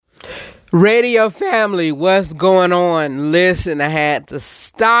Radio family, what's going on? Listen, I had to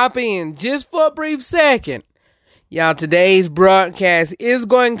stop in just for a brief second. Y'all, today's broadcast is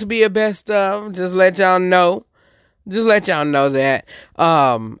going to be a best of. Just let y'all know that.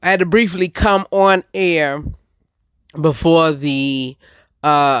 I had to briefly come on air before the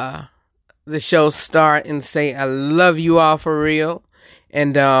show start and say I love you all for real.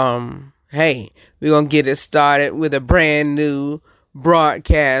 And hey, we're gonna get it started with a brand new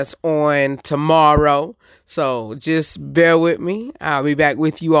broadcast on tomorrow. So just bear with me. I'll be back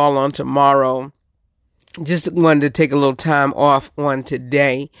with you all on tomorrow. Just wanted to take a little time off on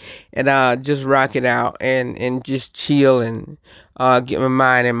today and just rock it out and just chill and get my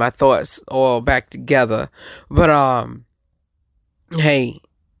mind and my thoughts all back together. But hey,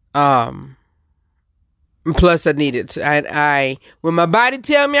 plus I needed to I when my body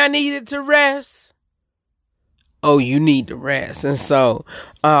tell me I needed to rest, oh, you need to rest. And so,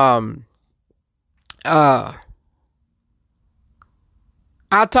 I'll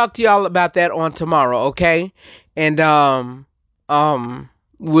talk to y'all about that on tomorrow, okay? And,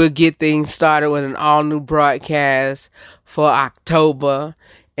 we'll get things started with an all new broadcast for October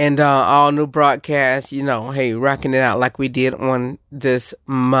and, all new broadcast, hey, rocking it out like we did on this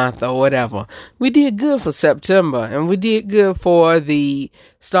month or whatever. We did good for September and we did good for the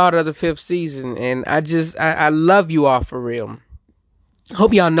start of the 5th season. And I love you all for real.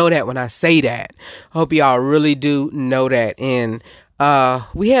 Hope y'all know that when I say that. Hope y'all really do know that. And, I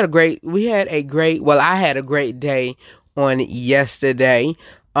had a great day on yesterday.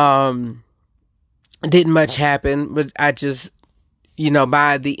 Didn't much happen, but I just,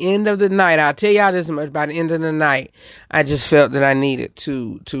 by the end of the night, I'll tell y'all this much, by the end of the night, I just felt that I needed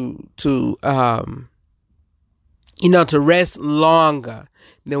to rest longer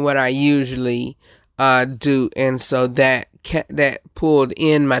than what I usually, do. And so that pulled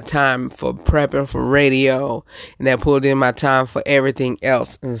in my time for prepping for radio, and that pulled in my time for everything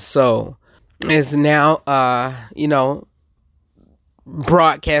else. And so it's now,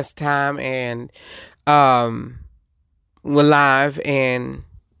 broadcast time, and, we're live, and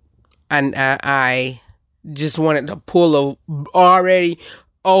I just wanted to pull a already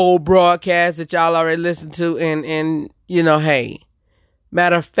old broadcast that y'all already listened to, and hey,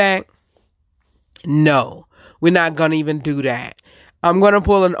 matter of fact, no, we're not gonna even do that. I'm gonna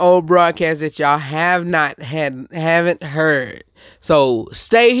pull an old broadcast that y'all haven't heard. So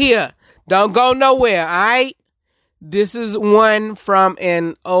stay here, don't go nowhere. All right, this is one from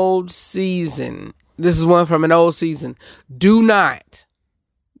an old season. Do not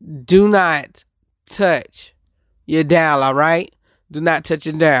touch your dial, all right? Do not touch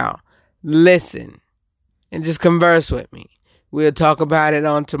your dial. Listen and just converse with me. We'll talk about it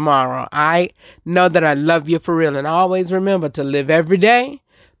on tomorrow. I know that I love you for real. And always remember to live every day,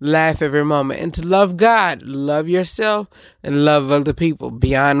 laugh every moment, and to love God, love yourself, and love other people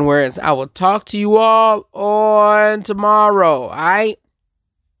beyond words. I will talk to you all on tomorrow, all right?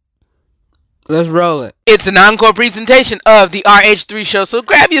 Let's roll it. It's an encore presentation of the RH3 show, so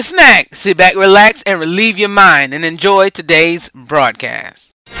grab your snack, sit back, relax, and relieve your mind, and enjoy today's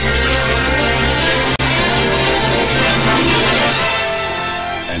broadcast.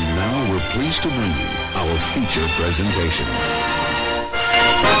 And now we're pleased to bring you our feature presentation.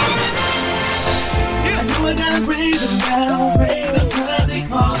 I know I gotta raise them down, raise them cause they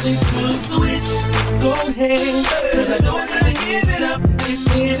call it good switch. Go ahead, cause I know I gotta give it up.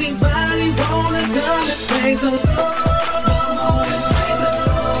 If anybody wanna come and praise the Lord, come on and praise the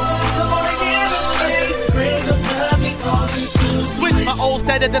Lord. Come on and give it away, praise them cause they call it good switch. My old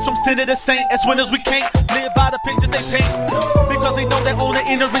status from sinner to saint. As winners we can't live by the pictures they paint, because they know that all the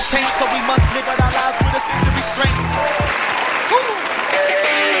inner is taint. So we must live out our lives with a sense of restraint.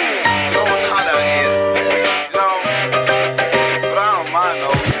 Yo, it's hot out here, but I don't mind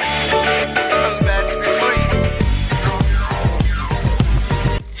though. It's bad to be free.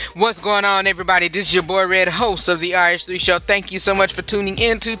 What's going on, everybody? This is your boy Red, host of the RH3 show. Thank you so much for tuning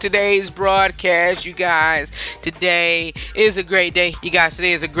into today's broadcast, you guys. Today is a great day.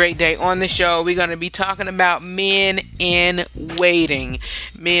 Today is a great day. On the show, we're going to be talking about men in waiting.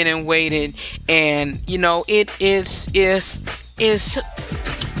 And, it is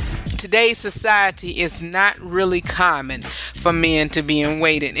today's society is not really common for men to be in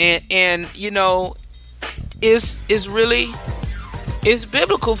waiting. And it's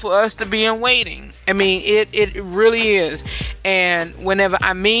biblical for us to be in waiting. I mean, it really is. And whenever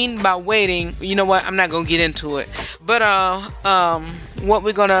I mean by waiting, you know what? I'm not going to get into it. But what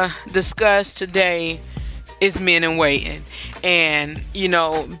we're going to discuss today is men in waiting. And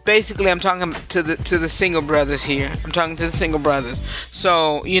basically I'm talking to the single brothers here. I'm talking to the single brothers.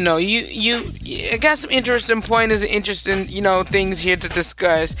 So you got some interesting pointers and interesting things here to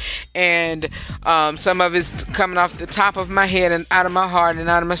discuss, and some of it's coming off the top of my head and out of my heart and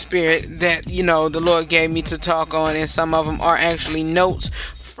out of my spirit that the Lord gave me to talk on, and some of them are actually notes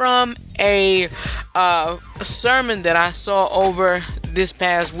from a sermon that I saw over this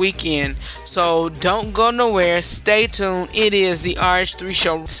past weekend. So don't go nowhere. Stay tuned. It is the RH3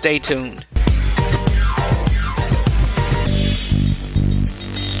 Show. Stay tuned.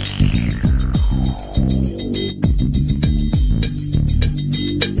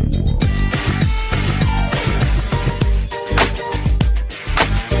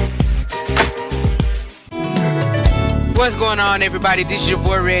 What's going on, everybody? This is your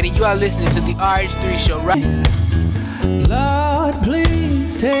boy Reddy. You are listening to the RH3 Show, right? Lord,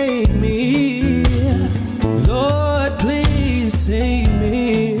 please take me. Lord, please save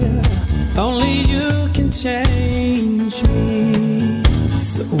me. Only you can change me.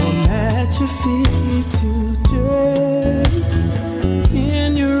 So I'm at your feet today.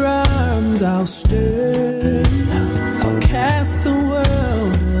 In your arms I'll stay. I'll cast the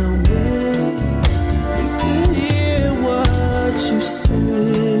world away. Need to hear what you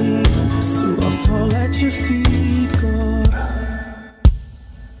say. So I fall at your feet, God.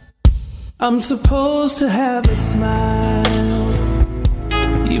 I'm supposed to have a smile,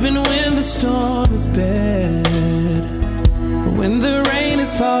 even when the storm is bad, when the rain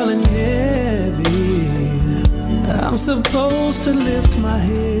is falling heavy. I'm supposed to lift my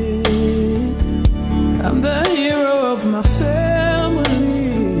head. I'm the hero of my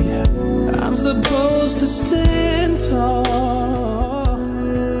family. I'm supposed to stand tall.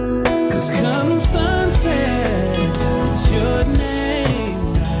 'Cause come sunset, it's your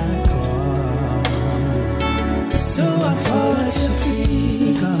name I call. So I fall at your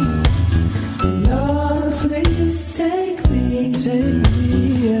feet, God. Lord, please take me,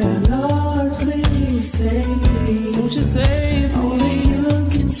 yeah. Lord, please take me. Won't you save me? Only you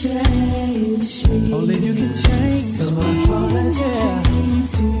can change me. Only you can change me. So I fall at your feet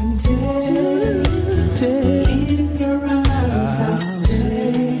today. In your arms I'll stay.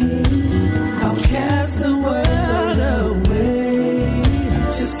 I'll cast the world away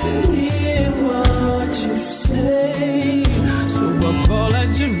just to hear what you say. So I fall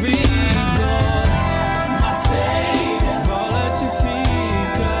at your feet, God, my Savior. Fall at your feet,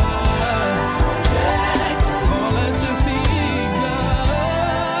 God. Protect. Fall at your feet,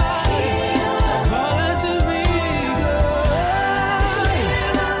 God. Heal. Fall at your feet, God.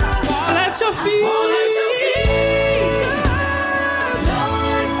 Fall at your feet. Fall at your feet, God.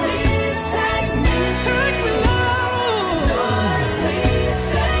 Lord, please take me. Take me, Lord. Lord, please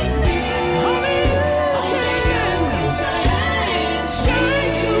take me. Only you can change.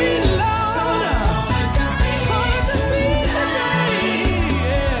 Change me, Lord. Fall at your feet today.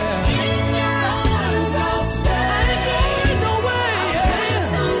 Yeah. In your arms I'll stay. Ain't going nowhere. Cast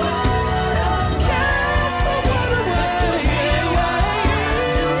the world away. Cast the world away.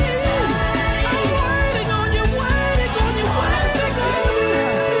 I'm waiting on you, waiting on you, waiting on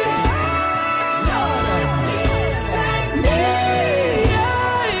you. Lord, please take me.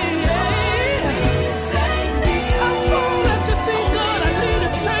 Please take me. I fall at your feet, God. I need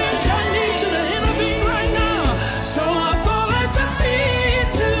a change. I need you to intervene right now. So I fall at your feet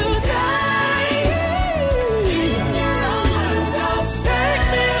today. In your arms I'll take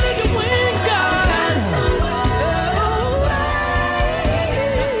me under your wings, God.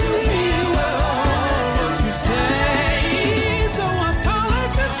 Just to hear what you say. So I fall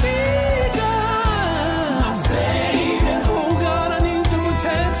at your feet, God. My Savior. Oh God, I need your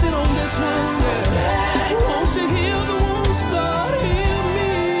protection on this one. Yeah. Won't you heal the wounds, God? Heal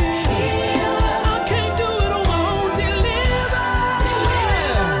me. I can't do it on my own. Deliver.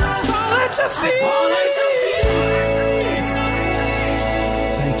 Fall at your feet. Fall at your feet.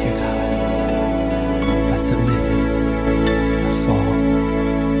 Thank you, God. I submit. I fall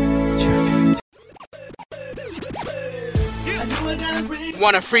at your feet.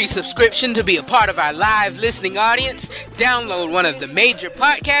 Want a free subscription to be a part of our live listening audience? Download one of the major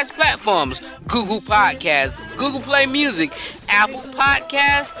podcast platforms: Google Podcasts, Google Play Music, Apple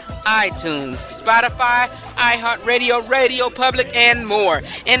Podcasts, iTunes, Spotify, iHeartRadio, Radio Public, and more.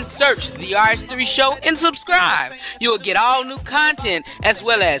 And search The RH3 Show and subscribe. You'll get all new content as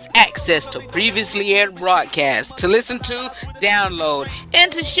well as access to previously aired broadcasts to listen to, download,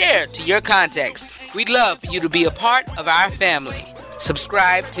 and to share to your contacts. We'd love for you to be a part of our family.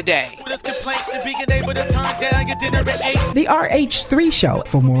 Subscribe today. The RH3 Show.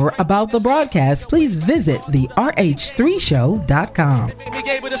 For more about the broadcast, please visit the RH3show.com. We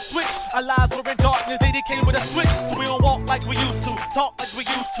gave it a switch. Our lives were in darkness. They came with a switch. So we don't walk like we used to. Talk like we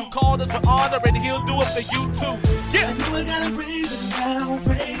used to. Call us for honor and he'll do it for you too. Yeah. I know I gotta praise him now.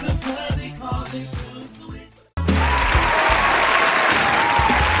 Praise him 'cause he called me to switch.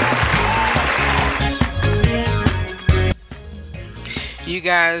 You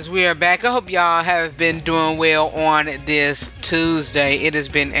guys, we are back. I hope y'all have been doing well on this Tuesday. It has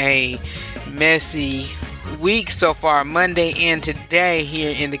been a messy week so far, Monday and today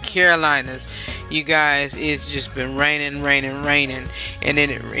here in the Carolinas. You guys, it's just been raining, and then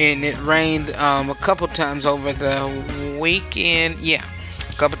it rained a couple times over the weekend. Yeah,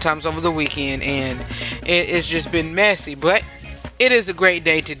 a couple times over the weekend, and it's just been messy. But it is a great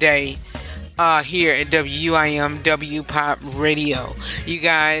day today. Here at WIM W Pop Radio. You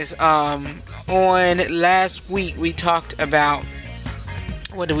guys, on last week we talked about,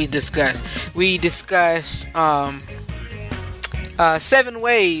 what did we discuss? We discussed 7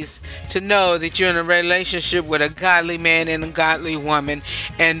 ways to know that you're in a relationship with a godly man and a godly woman.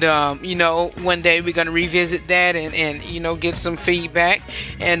 And one day we're going to revisit that and get some feedback.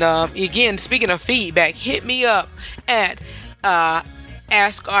 And again, speaking of feedback, hit me up at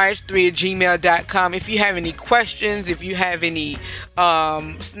askrh3@gmail.com if you have any questions, if you have any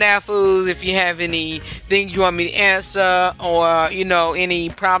snafus, if you have any things you want me to answer, or any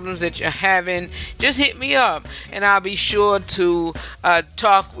problems that you're having, just hit me up and I'll be sure to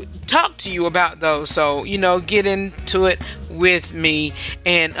talk to you about those. So get into it with me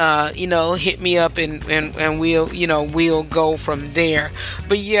and hit me up and we'll go from there.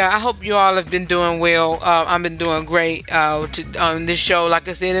 But yeah, I hope you all have been doing well. I've been doing great on this show. Like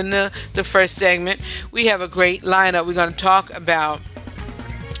I said in the first segment, we have a great lineup. We're going to talk about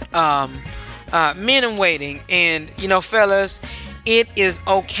men in waiting. And fellas, it is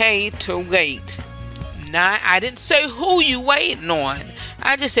okay to wait. I didn't say who you waiting on.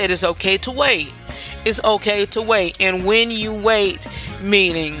 I just said it's okay to wait. It's okay to wait. And when you wait,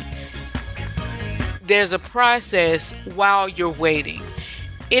 meaning there's a process while you're waiting.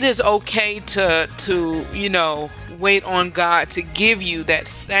 It is okay to wait on God to give you that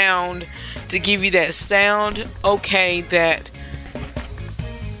sound, okay, that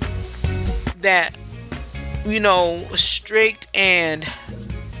strict, and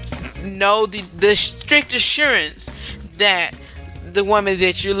know the strict assurance that the woman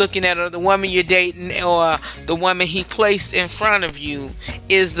that you're looking at, or the woman you're dating, or the woman he placed in front of you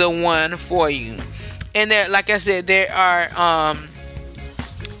is the one for you. And there, like I said, there are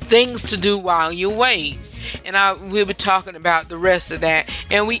things to do while you wait. And we'll be talking about the rest of that.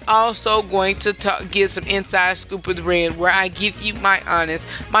 And we also going to get some inside scoop with Red, where I give you my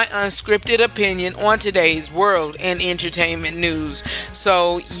unscripted opinion on today's world and entertainment news.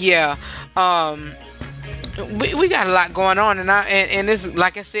 So yeah, we got a lot going on, and this,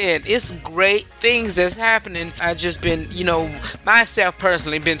 like I said, it's great things that's happening. I just been, myself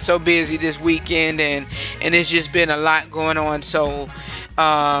personally, been so busy this weekend, and it's just been a lot going on. So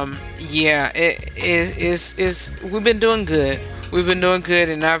yeah, it's we've been doing good. We've been doing good,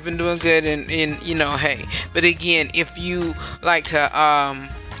 and I've been doing good, and hey. But again, if you like to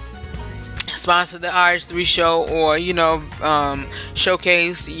sponsor the RH3 show, or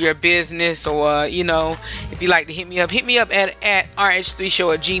showcase your business, or if you like to hit me up at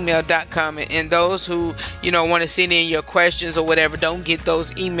rh3show@gmail.com. and those who want to send in your questions or whatever, don't get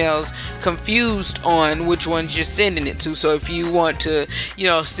those emails confused on which ones you're sending it to. So if you want to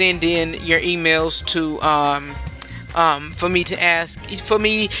send in your emails to for me to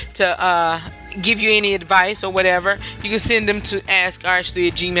give you any advice or whatever, you can send them to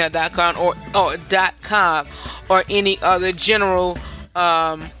askrh3@gmail.com .com, or any other general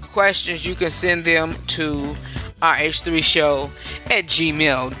questions. You can send them to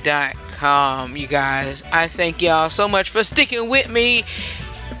rh3show@gmail.com. You guys, I thank y'all so much for sticking with me.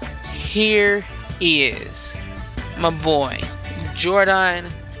 Here is my boy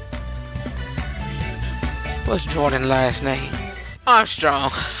Jordan. What's Jordan's last name?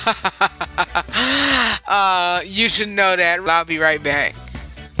 Armstrong. You should know that. I'll be right back.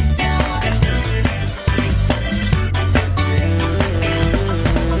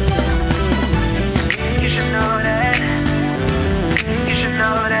 You should know that. You should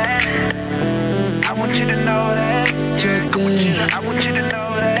know that. I want you to know that. I want you to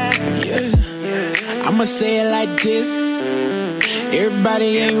know that. Yeah. I'ma say it like this.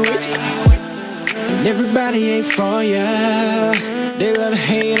 Everybody ain't rich, and everybody ain't for ya. They love to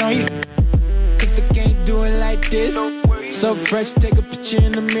hate on you, cause they can't do it like this. So fresh, take a picture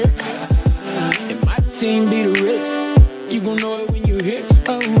in the mirror. And my team be the rich. You gon' know it when you hear it.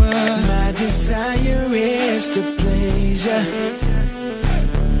 Oh, my desire is to please ya,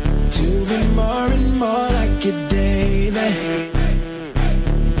 to be more and more like you daily.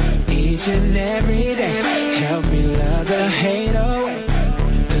 Each and every day, help me love the hate away.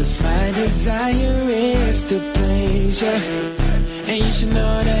 'Cause my desire is to please ya. And you should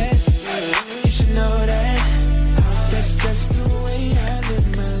know that, you should know that. That's just the way I live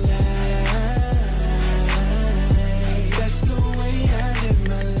my life. That's the way I live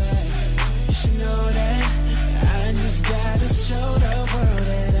my life. You should know that. I just gotta show the world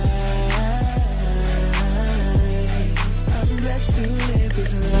that I'm blessed to live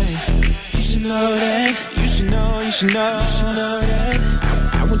this life. You should know that. You should know, you should know, you should know that.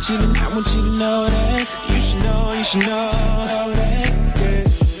 I want you to know that. You should know, you should know that.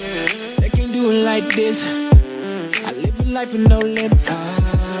 Yeah. They can't do it like this. I live a life with no limits. And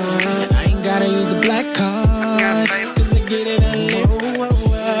I ain't gotta use a black card, 'cause I get it unlimited.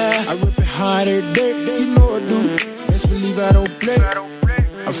 I rip it harder, dirt, you know I do. Best believe I don't play.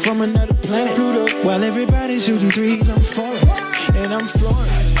 I'm from another planet, Pluto. While everybody's shooting threes, I'm falling. And I'm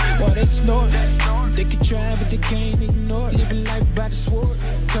flooring while they snort. They can try, but they can't ignore. Living life by the sword,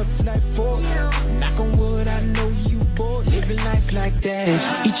 tough life for it. Knock on wood, I know you bored. Living life like that,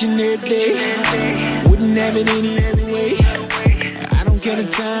 each and every day. Wouldn't have it any other way. I don't care the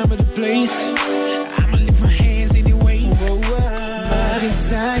time or the place. I'ma lift my hands anyway. My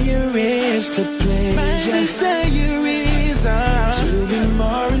desire is to please. My desire is to be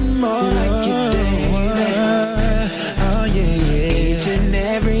more and more like you daily. Oh yeah, each and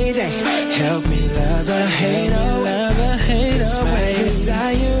every day. Help me love the hate away. 'Cause my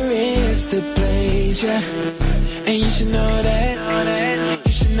desire is to please ya. And you should know that.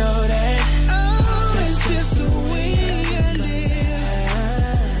 You should know that. Oh, that's just the way I live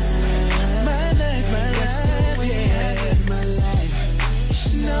my life. That's the way I live my life. You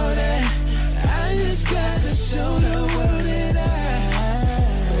should know that. I just gotta show the world that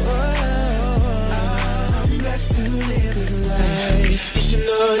I'm blessed to live this life. You should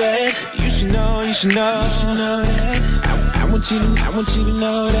know that. You should know, you should know, you should know that. I want you to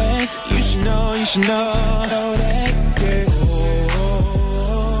know that. You should know, you should know that. Yeah.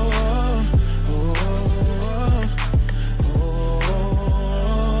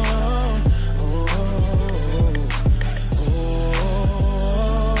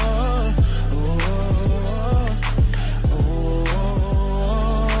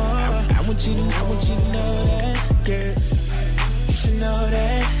 I want you to know that. Yeah. You should know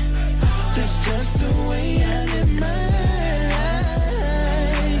that. That's just the way I live my life.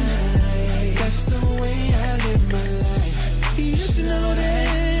 That's the way I live my life. You should know that.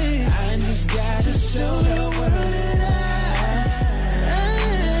 I just gotta show the world that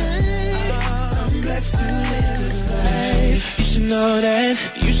I'm blessed to live this life. You should know that.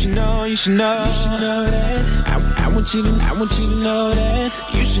 You should know, you should know, you should know that. I want you to know that.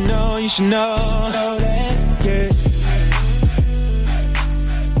 You should know, you should know that. Yeah.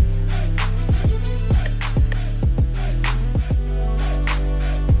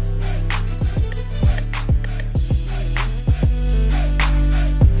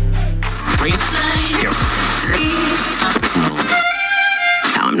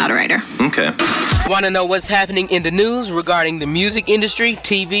 I'm not a writer. Okay. Want to know what's happening in the news regarding the music industry,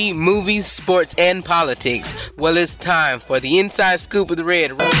 TV, movies, sports, and politics? Well, it's time for the Inside Scoop with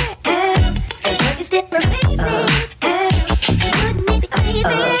Red.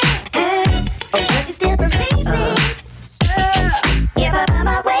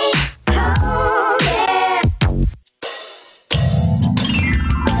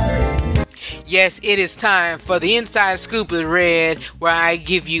 Yes, it is time for the Inside Scoop with Red, where I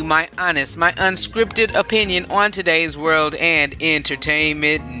give you my honest, my unscripted opinion on today's world and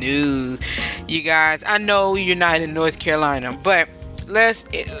entertainment news. You guys, I know you're not in North Carolina, but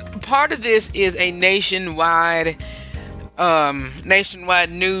part of this is a nationwide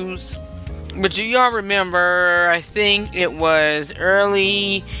news. But do y'all remember, I think it was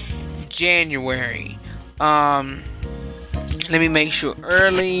early January. Let me make sure.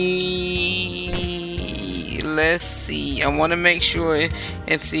 Let's see. I want to make sure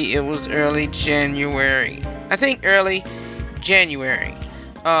and see. It was early January. I think early January.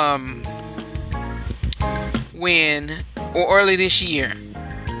 Early this year.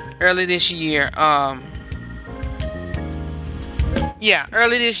 Early this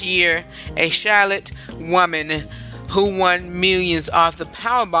year, a Charlotte woman who won millions off the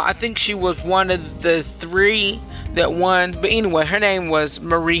Powerball. I think she was one of the three that won, but anyway, her name was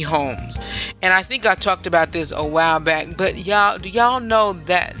Marie Holmes, And I think I talked about this a while back, but do y'all know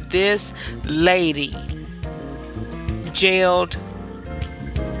that this lady jailed,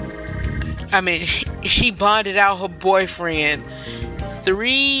 she bonded out her boyfriend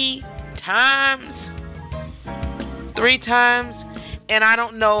 3 times. 3 times. And I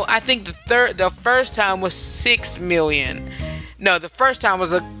don't know, I think the first time was $6 million. No, the first time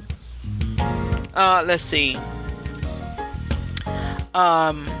was let's see.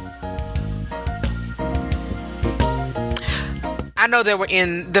 I know they were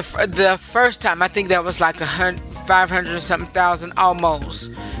in the first time. I think that was like 500 something thousand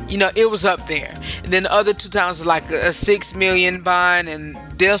almost. It was up there. And then the other 2 times was like a $6 million bond, and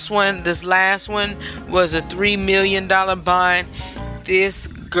this last one was a $3 million bond. This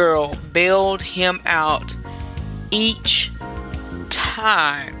girl bailed him out each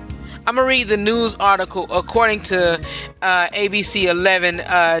time. I'm gonna read the news article according to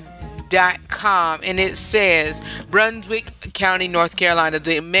ABC11.com, and it says Brunswick County, North Carolina.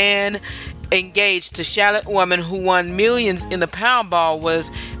 The man engaged to Charlotte woman who won millions in the Powerball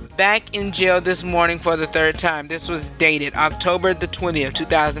was back in jail this morning for the 3rd time. This was dated October the 20th,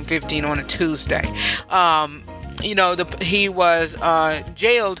 2015 on a Tuesday. He was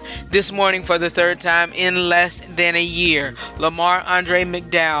jailed this morning for the 3rd time in less than a year. Lamar Andre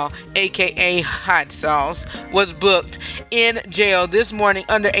McDowell, aka Hot Sauce, was booked in jail this morning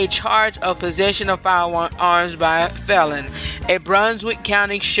under a charge of possession of firearms by a felon. A Brunswick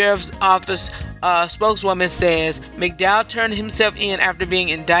County Sheriff's Office spokeswoman says McDowell turned himself in after being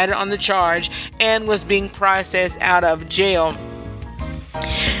indicted on the charge and was being processed out of jail.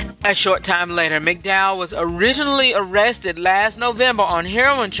 A short time later, McDowell was originally arrested last November on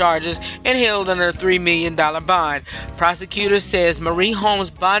heroin charges and held under a $3 million bond. Prosecutor says Marie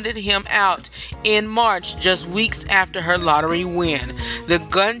Holmes bonded him out in March, just weeks after her lottery win. The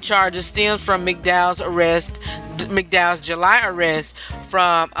gun charges stems from McDowell's July arrest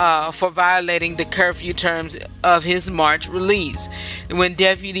for violating the curfew terms of his March release. When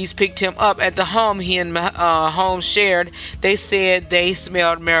deputies picked him up at the home he and Holmes shared, they said they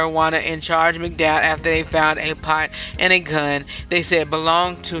smelled marijuana and charged McDowell after they found a pot and a gun they said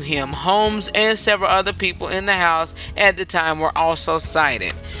belonged to him. Holmes and several other people in the house at the time were also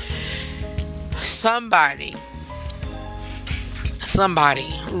cited. Somebody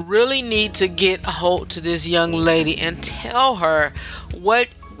really need to get a hold to this young lady and tell her what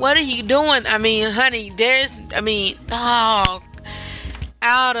are you doing? Honey,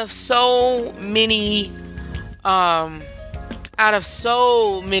 out of so many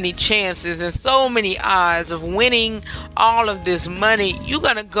chances and so many odds of winning all of this money, you're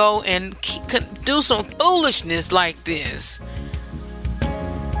gonna go and do some foolishness like this.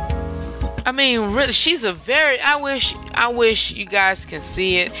 Really, she's I wish you guys can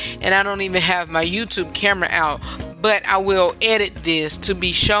see it, and I don't even have my YouTube camera out, but I will edit this to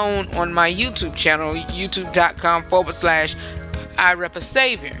be shown on my YouTube channel,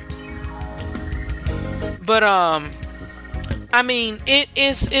 youtube.com/IRepaSavior. But,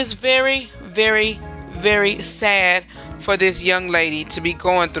 it's very, very, very sad for this young lady to be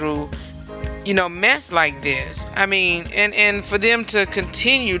going through, mess like this. And for them to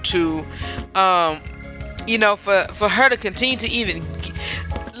continue to, for her to continue to even,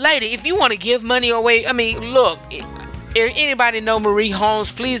 lady, if you want to give money away, look, if anybody know Marie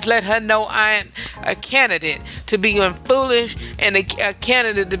Holmes, please let her know I am a candidate to be foolish and a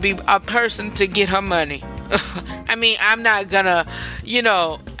candidate to be a person to get her money. I'm not gonna,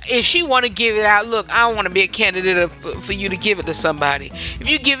 if she want to give it out, look, I don't want to be a candidate for you to give it to somebody. If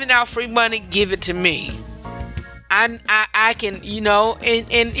you're giving out free money, give it to me. I can,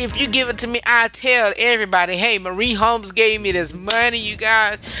 and if you give it to me, I tell everybody, hey, Marie Holmes gave me this money, you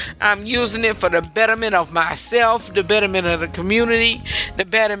guys. I'm using it for the betterment of myself, the betterment of the community, the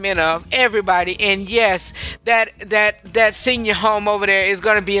betterment of everybody. And yes, that senior home over there is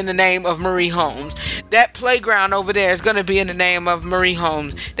going to be in the name of Marie Holmes. That playground over there is going to be in the name of Marie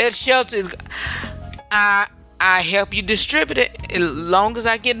Holmes. That shelter is, I help you distribute it as long as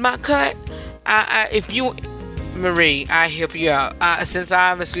I get my cut. Marie, I help you out. Since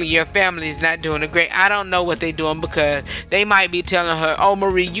obviously your family is not doing it great, I don't know what they're doing, because they might be telling her, oh,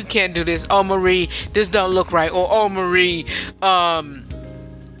 Marie, you can't do this. Oh, Marie, this don't look right. Or, oh, Marie, how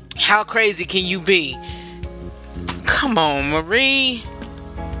crazy can you be? Come on, Marie.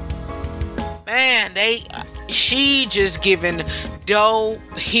 Man, she just giving dough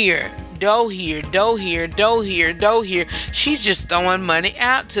here. Dough here. She's just throwing money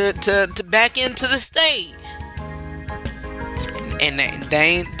out to back into the state. And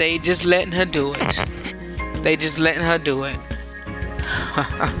they just letting her do it.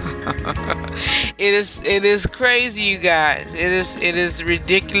 It is crazy, you guys. It is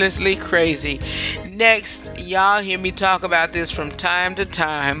ridiculously crazy. Next, y'all hear me talk about this from time to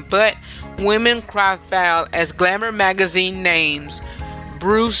time, but women cry foul as Glamour magazine names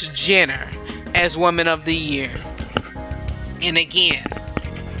Bruce Jenner as Woman of the Year. And again,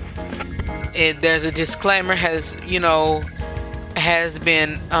 there's a disclaimer has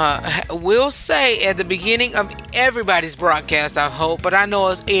been, we'll say at the beginning of everybody's broadcast, I hope, but I know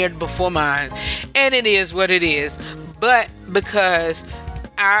it's aired before mine, and it is what it is. But because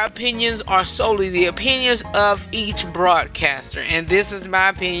our opinions are solely the opinions of each broadcaster, and this is my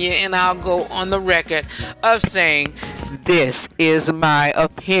opinion, and I'll go on the record of saying this is my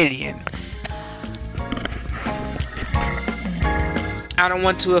opinion. I don't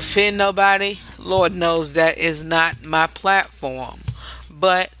want to offend nobody. Lord knows that is not my platform.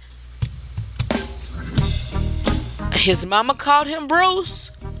 But his mama called him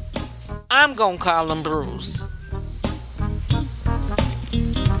Bruce. I'm going to call him Bruce.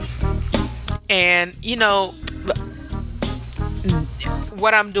 And,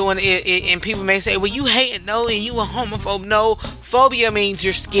 what I'm doing is, and people may say, well, you hate it, no, and you a homophobe. No, phobia means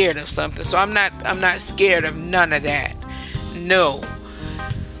you're scared of something. So I'm not scared of none of that. No.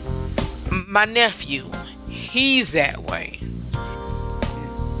 My nephew, he's that way.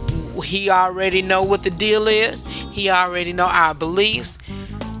 He already know what the deal is. He already know our beliefs.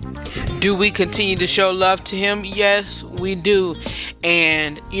 Do we continue to show love to him? Yes, we do.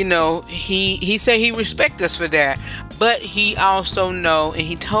 And, he said he respects us for that. But he also know, and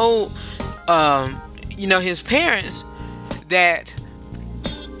he told, his parents that,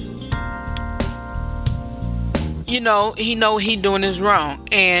 he know he doing is wrong.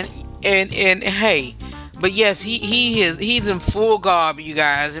 And hey, but yes, he's in full garb, you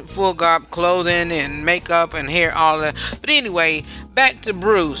guys, in full garb, clothing and makeup and hair, all that. But anyway, back to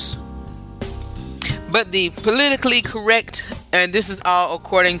Bruce. But the politically correct, and this is all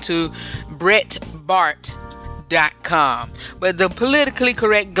according to BreitBart.com. But the politically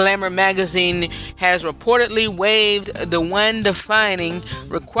correct Glamour magazine has reportedly waived the one defining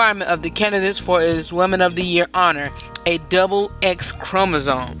requirement of the candidates for its Woman of the Year honor, a double X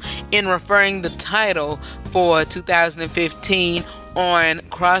chromosome, in referring the title for 2015 on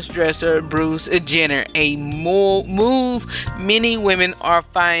crossdresser Bruce Jenner, a move many women are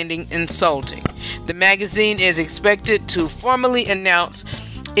finding insulting. The magazine is expected to formally announce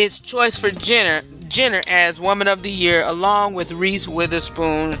its choice for Jenner as Woman of the Year, along with Reese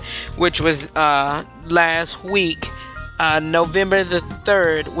Witherspoon, which was last week, November the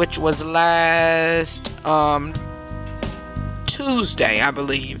 3rd, which was last Tuesday, I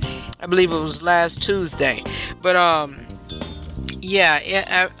believe it was last Tuesday. But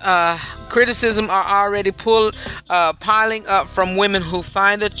criticism are already piling up from women who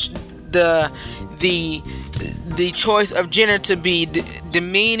find the choice of Jenner to be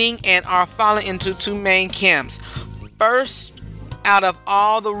demeaning and are falling into two main camps. First, out of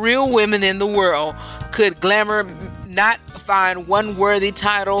all the real women in the world, could Glamour not find one worthy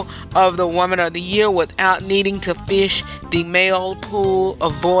title of the Woman of the Year without needing to fish the male pool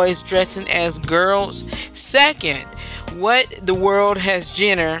of boys dressing as girls? Second, what in the world has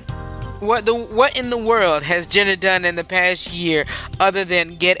Jenner done in the past year other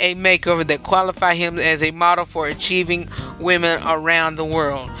than get a makeover that qualify him as a model for achieving women around the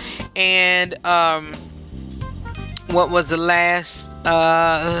world? And what was the last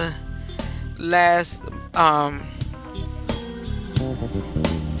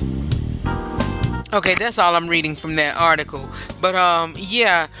okay, that's all I'm reading from that article. But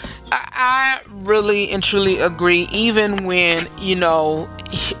I really and truly agree. Even when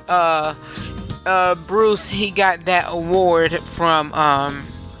Bruce, he got that award from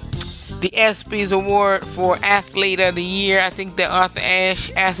the ESPYs award for Athlete of the Year. I think the Arthur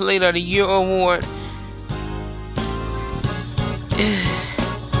Ashe Athlete of the Year award.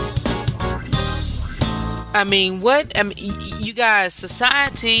 You guys,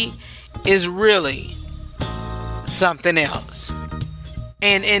 society is really something else.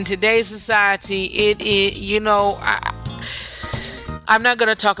 And in today's society, I'm not going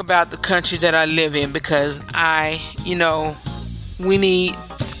to talk about the country that I live in, because we need,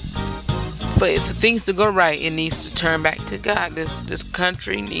 for things to go right, it needs to turn back to God. This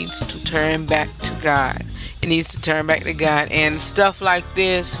country needs to turn back to God. It needs to turn back to God. And stuff like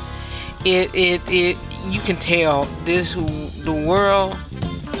this, you can tell the world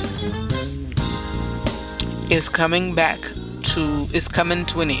is coming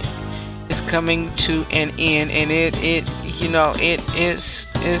to an end. It's coming to an end, and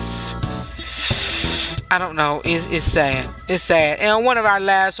I don't know. It's sad. It's sad. And one of our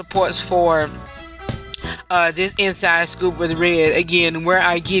last reports for this Inside Scoop with Red, again, where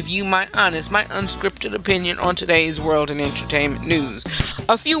I give you my honest, my unscripted opinion on today's world and entertainment news.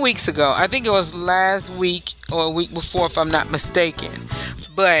 A few weeks ago, I think it was last week or a week before, if I'm not mistaken.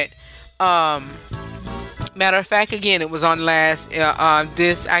 But, matter of fact, again, it was on last.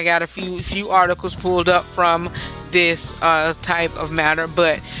 This I got a few articles pulled up from this type of matter,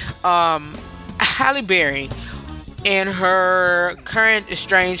 but Halle Berry and her current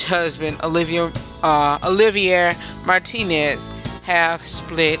estranged husband, Olivier Martinez, have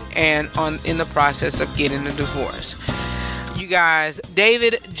split and in the process of getting a divorce. You guys,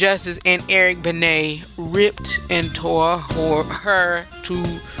 David Justice and Eric Benet ripped and tore her to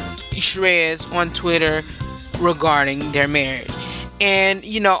shreds on Twitter regarding their marriage. And,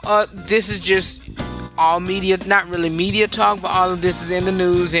 this is just all media, not really media talk, but all of this is in the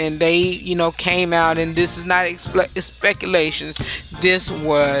news, and they, came out, and this is not speculations. This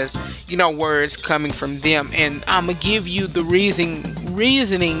was, words coming from them, and I'm gonna give you the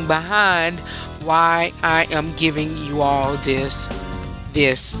reasoning behind why I am giving you all this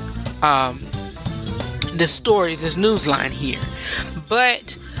story, this news line here.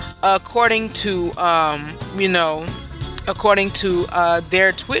 But according to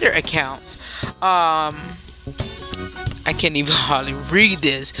their Twitter accounts, I can't even hardly read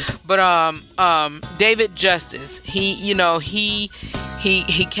this, but David Justice, he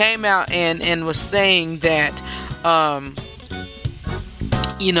came out and was saying that hold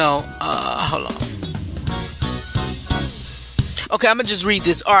on. Okay, I'm going to just read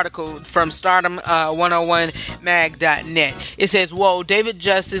this article from Stardom101mag.net. It says, whoa, David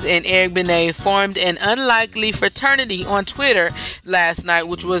Justice and Eric Benet formed an unlikely fraternity on Twitter last night,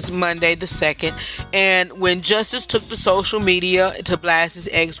 which was Monday the 2nd. And when Justice took to social media to blast his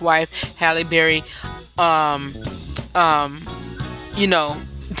ex-wife, Halle Berry,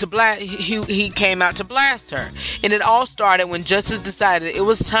 he came out to blast her. And it all started when Justice decided it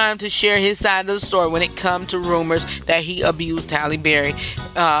was time to share his side of the story when it come to rumors that he abused Halle Berry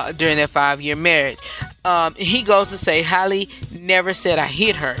during their 5-year marriage. He goes to say, Halle never said I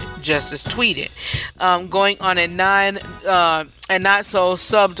hit her, Justice tweeted. Going on a not so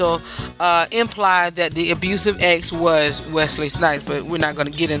subtle implied that the abusive ex was Wesley Snipes, but we're not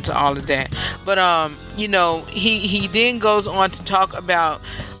going to get into all of that. But he then goes on to talk about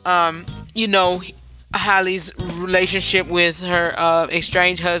Halle's relationship with her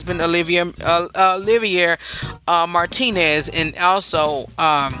estranged husband Olivier Martinez, and also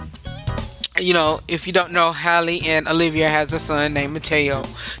if you don't know, Halle and Olivia has a son named Mateo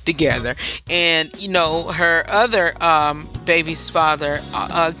together. And, her other baby's father,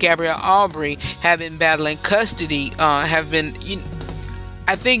 Gabriel Aubrey, have been battling custody, I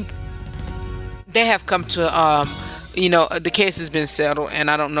think they have come to, the case has been settled,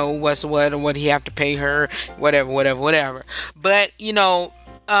 and I don't know what's what or what he have to pay her, whatever. But,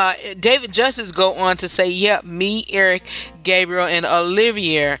 David Justice go on to say, yep, me, Eric, Gabriel, and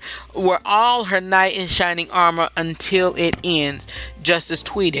Olivier were all her knight in shining armor until it ends, Justice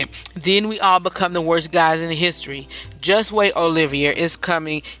tweeted. Then we all become the worst guys in history. Just wait, Olivier is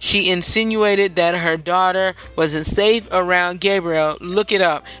coming. She insinuated that her daughter wasn't safe around Gabriel. Look it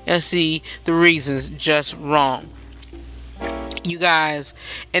up and see the reasons. Just wrong. You guys.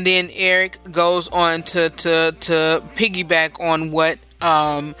 And then Eric goes on to piggyback on what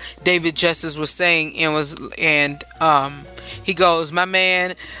David Justice was saying, and he goes, my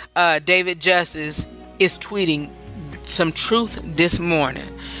man David Justice is tweeting some truth this morning,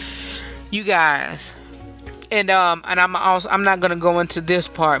 you guys. And I'm not gonna go into this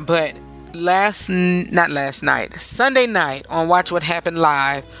part, but Sunday night on Watch What Happened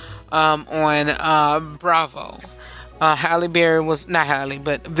Live on Bravo, Halle Berry was not Halle,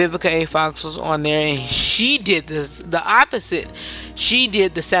 but Vivica A. Fox was on there, and she did the opposite. She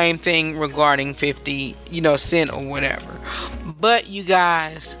did the same thing regarding 50, Cent or whatever. But you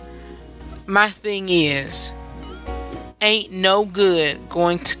guys, my thing is, ain't no good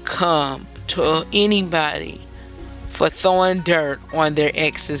going to come to anybody for throwing dirt on their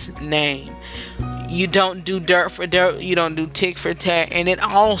ex's name. You don't do dirt for dirt. You don't do tick for tack. And it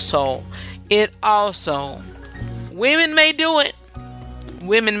also, women may do it,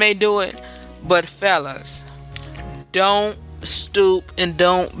 but fellas, don't stoop and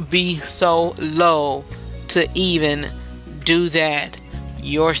don't be so low to even do that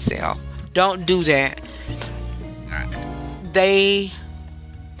yourself. Don't do that.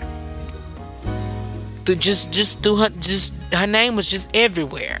 Her name was just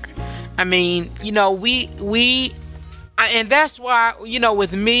everywhere. I mean, and that's why,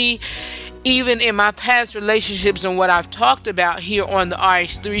 with me, even in my past relationships and what I've talked about here on the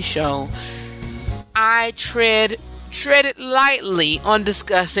RH3 show, I treaded lightly on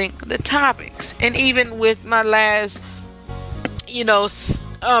discussing the topics. And even with my last,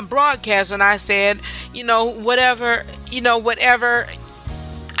 broadcast, when I said, whatever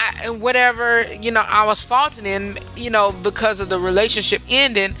I was faulting in, because of the relationship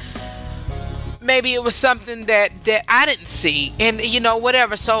ending, maybe it was something that I didn't see, and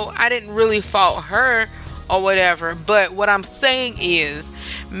whatever. So I didn't really fault her or whatever. But what I'm saying is,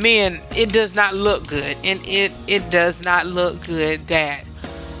 men, it does not look good, and it does not look good that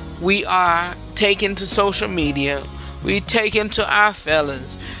we are taking to social media, we taking to our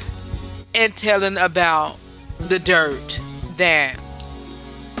fellas, and telling about the dirt that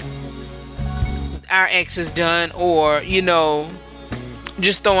our ex has done, or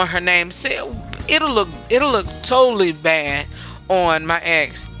just throwing her name. It'll look totally bad on my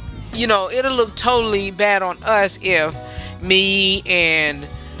ex. It'll look totally bad on us if me and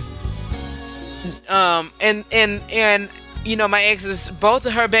my ex's, both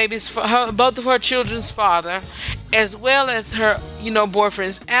of her babies, both of her children's father, as well as her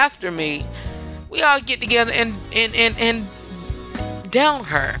boyfriends after me, we all get together and down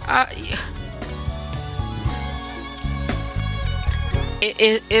her.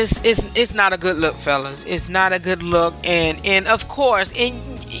 It's not a good look, fellas. It's not a good look, and of course,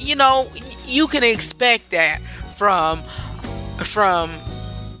 you can expect that from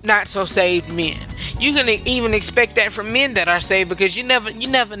not so saved men. You can even expect that from men that are saved, because you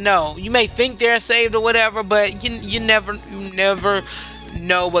never know. You may think they're saved or whatever, but you never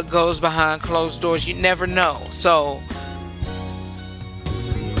know what goes behind closed doors. You never know. So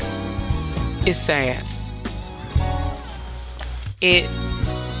it's sad. It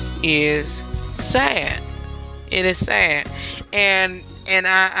is sad. It is sad. And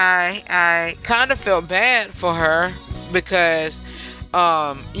I kind of felt bad for her, because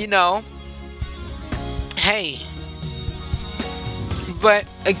hey, but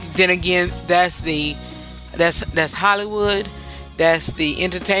then again, that's Hollywood, that's the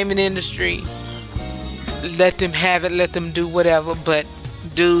entertainment industry. Let them have it, let them do whatever. But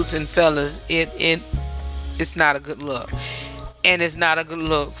dudes and fellas, it's not a good look. And it's not a good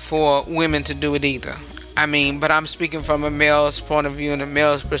look for women to do it either. But I'm speaking from a male's point of view and a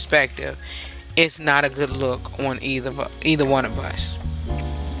male's perspective. It's not a good look on either one of us.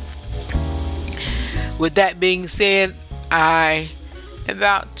 With that being said, I am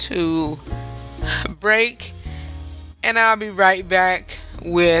about to break, and I'll be right back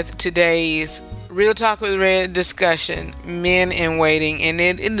with today's Real Talk with Red discussion, men in waiting. And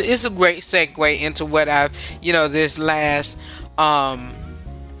it's a great segue into what I've, this last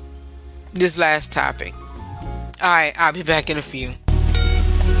topic. Alright, I'll be back in a few.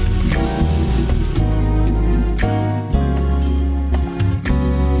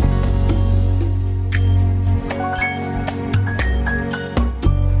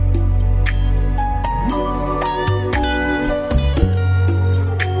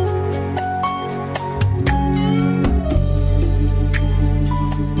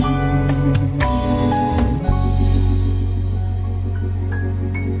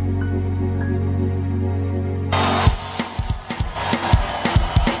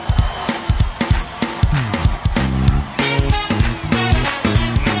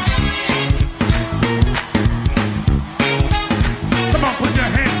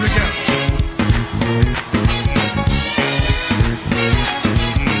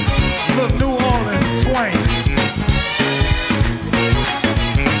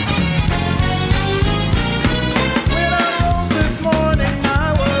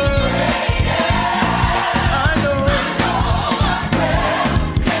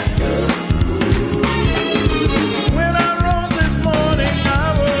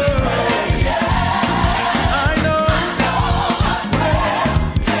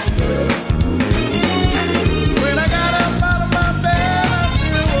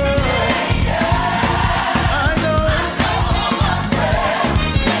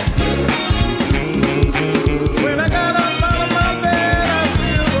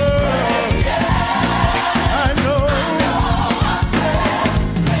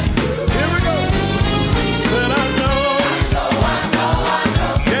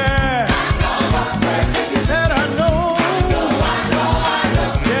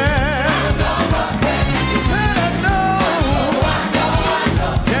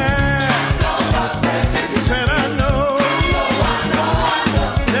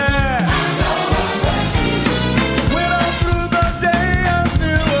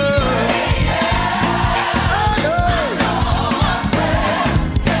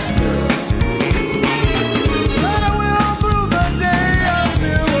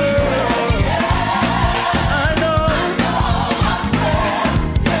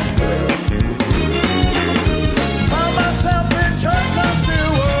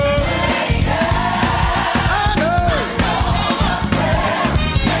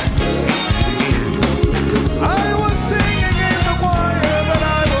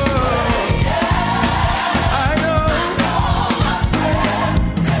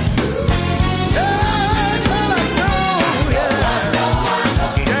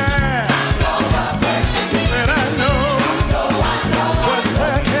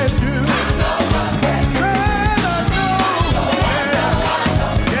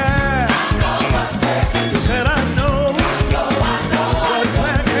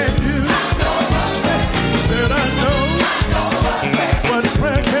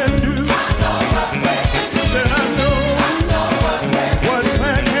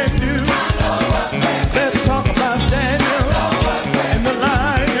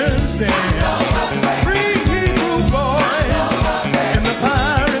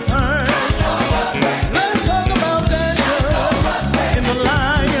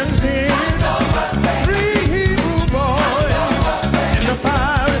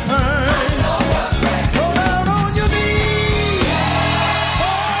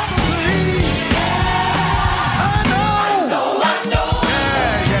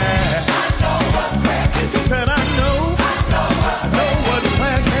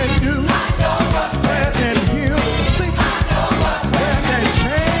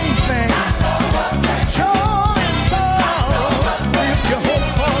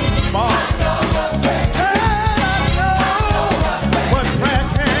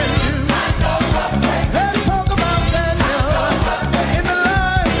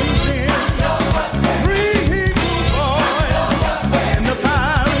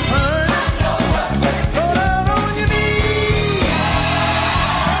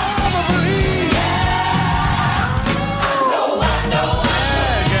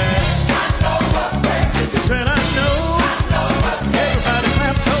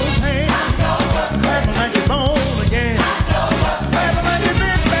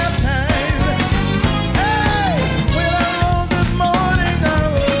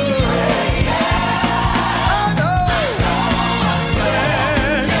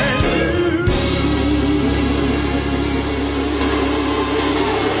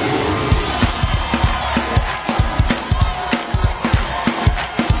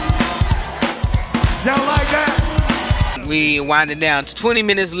 Y'all like that? We winding down to 20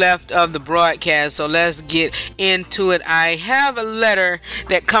 minutes left of the broadcast, so let's get into it. I have a letter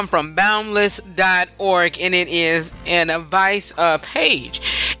that come from boundless.org, and it is an advice page.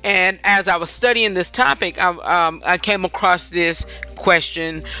 And as I was studying this topic, I came across this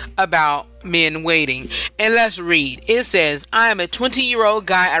question about men waiting. And let's read. It says, I am a 20-year-old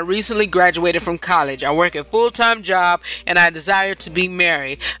guy. I recently graduated from college. I work a full-time job and I desire to be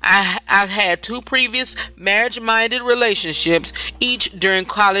married. I've had 2 previous marriage-minded relationships, each during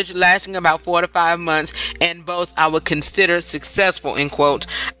college lasting about 4 to 5 months, and both I would consider successful, in quotes,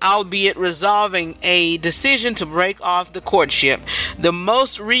 albeit resolving a decision to break off the courtship. The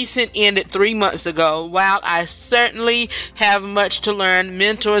most recent ended 3 months ago. While I certainly have much to learn,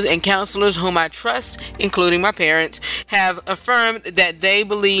 mentors and counselors whom I trust, including my parents, have affirmed that they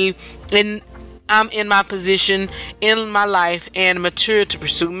believe I'm in my position in my life and mature to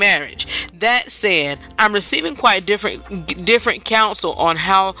pursue marriage. That said, I'm receiving quite different counsel on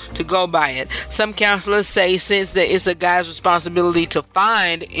how to go by it. Some counselors say since that it's a guy's responsibility to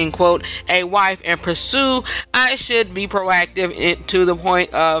find, in quote, a wife and pursue, I should be proactive to the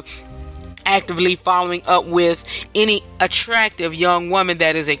point of actively following up with any attractive young woman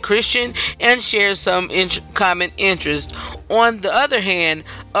that is a Christian and shares some common interest. On the other hand,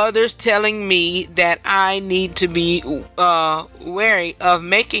 others telling me that I need to be wary of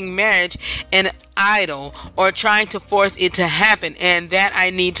making marriage an idol or trying to force it to happen, and that I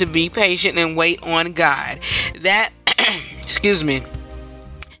need to be patient and wait on God. That excuse me,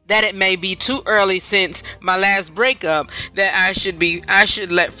 that it may be too early since my last breakup, that I should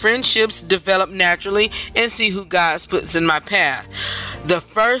let friendships develop naturally and see who God puts in my path. The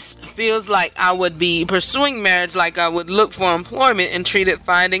first feels like I would be pursuing marriage like I would look for employment and treat it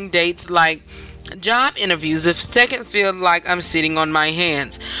finding dates like job interviews. The second feels like I'm sitting on my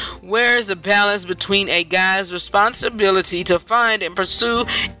hands. Where is the balance between a guy's responsibility to find and pursue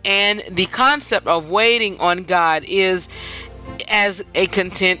and the concept of waiting on God is as a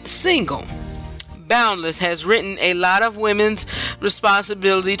content single? Boundless has written a lot of women's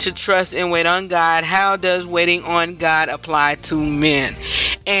responsibility to trust and wait on God. How does waiting on God apply to men?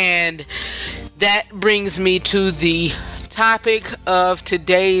 And that brings me to the topic of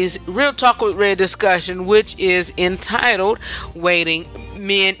today's Real Talk with Red discussion, which is entitled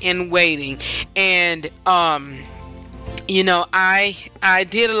Men in Waiting. And I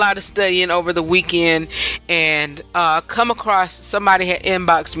did a lot of studying over the weekend and come across somebody had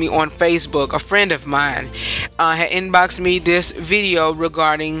inboxed me on Facebook. A friend of mine had inboxed me this video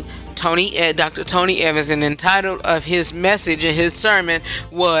regarding Dr. Tony Evans, and the title of his message and his sermon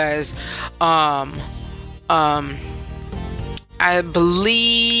was I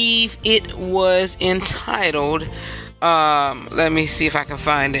believe it was entitled let me see if I can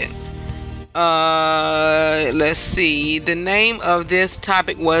find it. Let's see. The name of this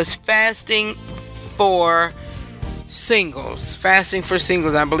topic was Fasting for Singles,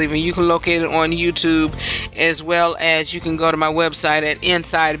 I believe, and you can locate it on YouTube, as well as you can go to my website at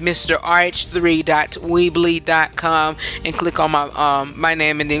insidemrrh3.weebly.com and click on my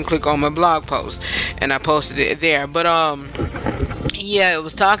name and then click on my blog post, and I posted it there. But it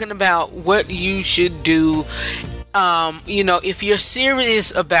was talking about what you should do if you're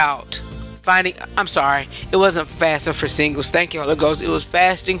serious about finding, it wasn't fasting for singles, thank you, Holy Ghost, it was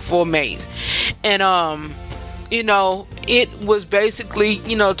fasting for mates. And it was basically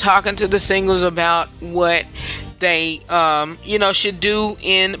talking to the singles about what they should do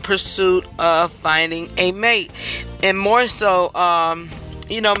in pursuit of finding a mate. And more so,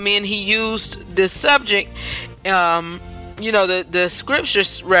 men, he used this subject, the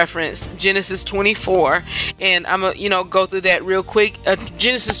scriptures reference Genesis 24, and I'm gonna go through that real quick.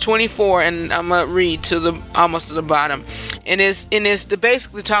 Genesis 24, and I'm gonna read almost to the bottom, and it's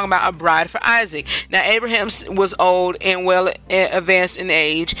basically talking about a bride for Isaac. Now Abraham was old and well advanced in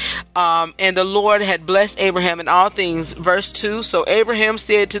age, and the Lord had blessed Abraham in all things. Verse 2: So Abraham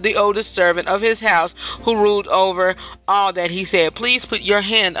said to the oldest servant of his house, who ruled over all that, he said, "Please put your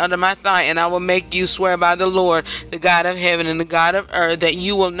hand under my thigh, and I will make you swear by the Lord, the God of heaven and the God of earth, that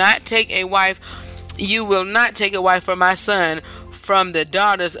you will not take a wife for my son from the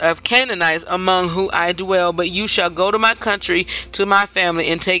daughters of Canaanites among whom I dwell, but you shall go to my country, to my family,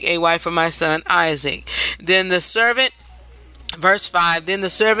 and take a wife for my son Isaac." Then the servant, verse 5, then the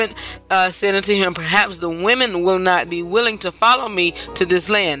servant said unto him, "Perhaps the women will not be willing to follow me to this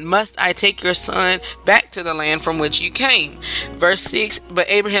land. Must I take your son back to the land from which you came?" Verse 6, but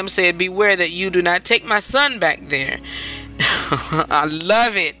Abraham said, "Beware that you do not take my son back there." I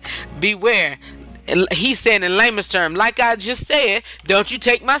love it. Beware. he said in layman's term, like I just said, don't you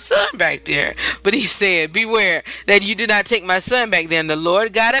take my son back there. But he said, beware that you do not take my son back there. And the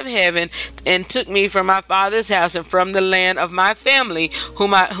Lord God of heaven and took me from my father's house and from the land of my family,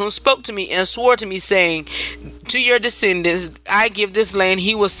 whom spoke to me and swore to me, saying, to your descendants I give this land.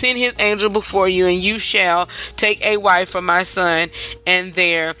 He will send his angel before you, and you shall take a wife for my son. And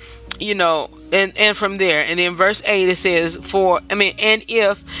there, and from there, and then verse 8 it says, and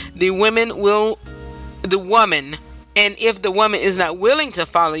if the woman is not willing to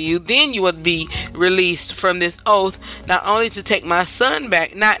follow you, then you will be released from this oath, not only to take my son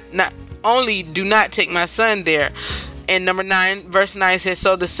back, not only do not take my son there. And number 9, verse 9 says,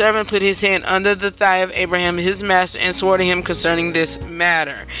 so the servant put his hand under the thigh of Abraham his master and swore to him concerning this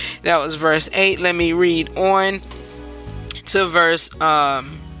matter. That was verse 8. Let me read on to verse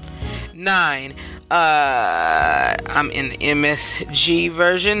 9. I'm in the MSG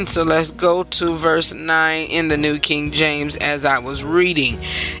version, so let's go to verse 9 in the New King James as I was reading.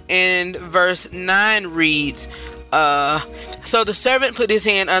 And verse 9 reads, so the servant put his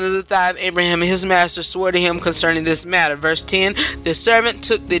hand under the thigh of Abraham, and his master swore to him concerning this matter. Verse 10, the servant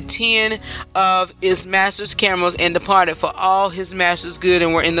took the 10 of his master's camels and departed for all his master's good,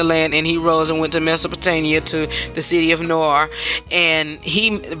 and were in the land. And he rose and went to Mesopotamia, to the city of Nor. And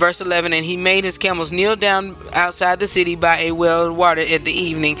verse 11, and he made his camels kneel down outside the city by a well of water at the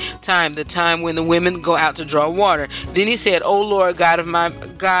evening time, the time when the women go out to draw water. Then he said, O Lord God of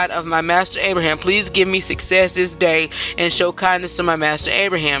my master Abraham, please give me success this day and show kindness to my master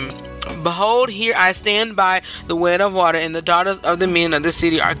Abraham. Behold, here I stand by the well of water, and the daughters of the men of the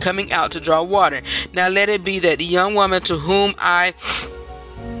city are coming out to draw water. Now let it be that the young woman to whom I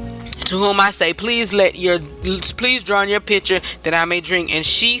say, please draw your pitcher that I may drink. And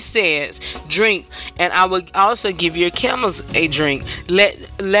she says, drink, and I will also give your camels a drink.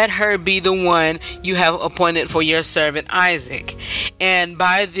 Let her be the one you have appointed for your servant Isaac. And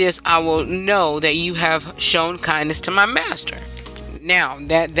by this I will know that you have shown kindness to my master. Now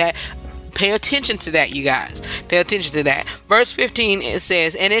that pay attention to that, you guys. Pay attention to that. Verse 15, it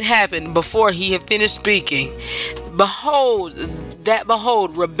says, and it happened before he had finished speaking, behold,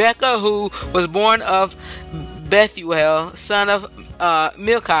 Rebekah, who was born of Bethuel, son of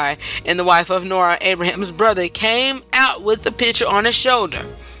Milcah, and the wife of Nor, Abraham's brother, came out with the pitcher on her shoulder.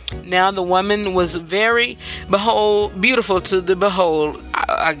 Now the woman was very beautiful to the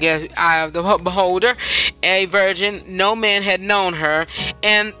eye of the beholder, a virgin, no man had known her.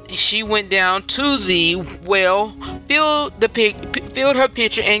 And she went down to the well, filled her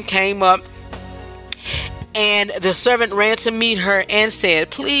pitcher, and came up. And the servant ran to meet her and said,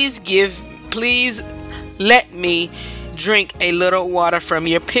 please let me drink a little water from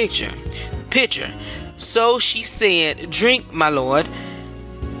your pitcher. So she said, drink, my lord.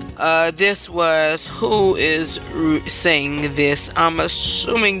 This was, who is saying this? I'm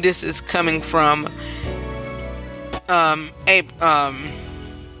assuming this is coming from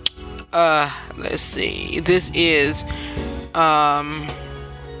let's see. This is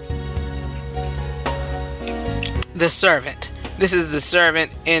the servant. This is the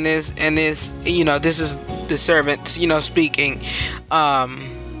servant, and this is the servant, speaking.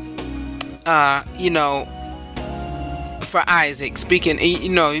 For Isaac speaking,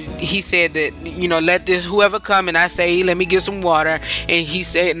 he said that, let this whoever come, and I say, let me get some water, and he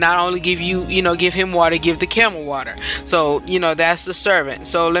said, not only give him water, give the camel water. So that's the servant.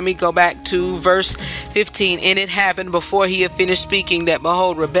 So let me go back to verse 15. And it happened before he had finished speaking that,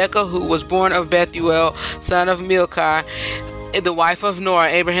 behold, Rebekah, who was born of Bethuel, son of Milcah, the wife of Nor,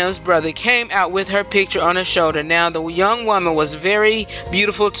 Abraham's brother, came out with her pitcher on her shoulder. Now the young woman was very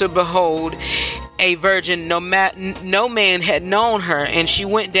beautiful to behold, a virgin, no man had known her. And she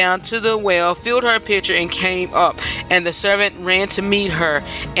went down to the well, filled her pitcher, and came up. And the servant ran to meet her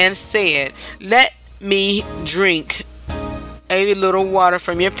and said, let me drink a little water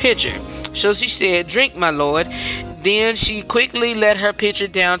from your pitcher. So she said, drink, my lord. Then she quickly let her pitcher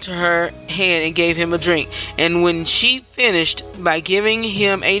down to her hand and gave him a drink. And when she finished by giving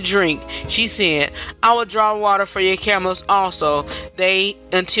him a drink, she said, I will draw water for your camels also,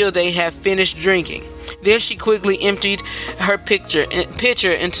 until they have finished drinking. Then she quickly emptied her pitcher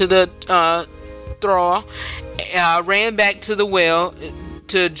into the trough, ran back to the well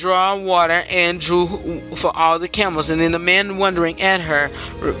to draw water, and drew for all the camels. And then the men, wondering at her,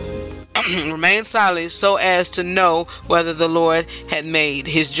 remained silent, so as to know whether the Lord had made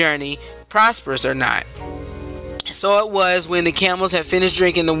his journey prosperous or not. So it was, when the camels had finished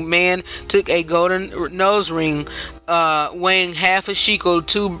drinking, the man took a golden nose ring weighing half a shekel,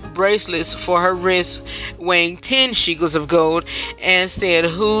 2 bracelets for her wrists weighing 10 shekels of gold, and said,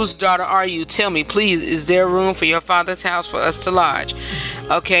 "Whose daughter are you? Tell me, please, is there room for your father's house for us to lodge?"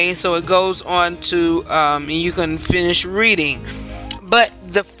 Okay, so it goes on to, you can finish reading. But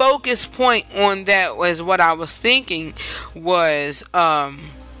the focus point on that was what I was thinking was,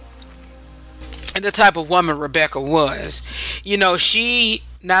 the type of woman Rebecca was. You know, she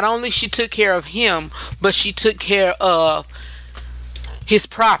not only she took care of him, but she took care of his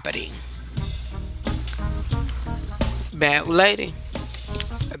property. Bad lady.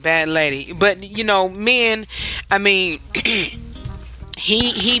 A bad lady. But, you know, men, I mean,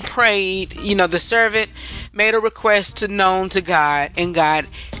 he prayed, you know, the servant made a request to known to God, and God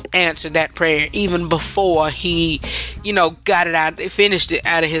answered that prayer even before he, you know, got it out, finished it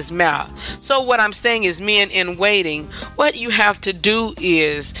out of his mouth. So what I'm saying is, men in waiting, what you have to do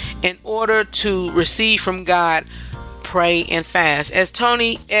is, in order to receive from God, pray and fast. As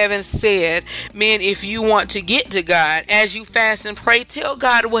Tony Evans said, men, if you want to get to God, as you fast and pray, tell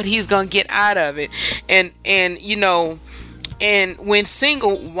God what he's gonna get out of it. And you know, and when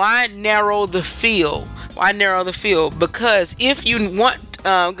single, why narrow the field? Why narrow the field? Because if you want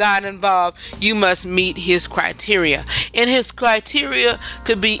God involved, you must meet his criteria, and his criteria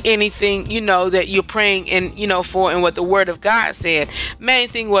could be anything, you know, that you're praying and, you know, for, and what the word of God said. Main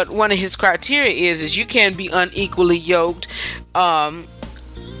thing, what one of his criteria is you can be unequally yoked,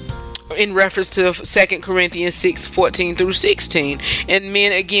 in reference to 2 Corinthians 6:14-16. And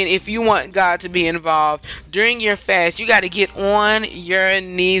men, again, if you want God to be involved during your fast, you got to get on your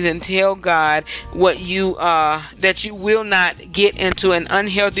knees and tell God what you that you will not get into an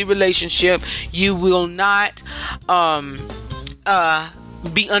unhealthy relationship. You will not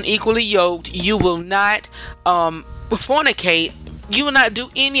be unequally yoked. You will not fornicate. You will not do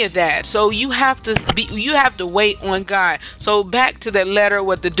any of that. So you have to wait on God. So back to that letter,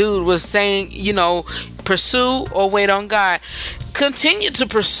 what the dude was saying, you know, pursue or wait on God. Continue to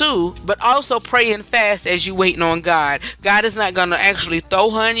pursue, but also pray and fast as you waiting on God. God is not going to actually throw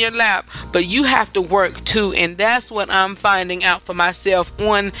her in your lap, but you have to work too. And that's what I'm finding out for myself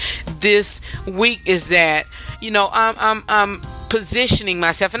on this week, is that, you know, I'm positioning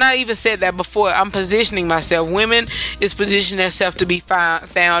myself, and I even said that before. I'm positioning myself. Women is positioning herself to be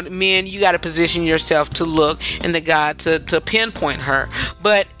found. Men, you got to position yourself to look, and the God to pinpoint her.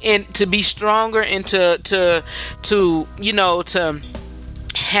 But to be stronger, and to you know, to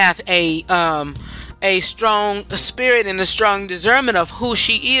have a strong spirit and a strong discernment of who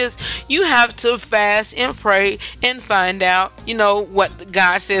she is, you have to fast and pray and find out, you know, what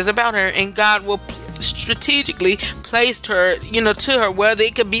God says about her, and God will strategically placed her, you know, to her, whether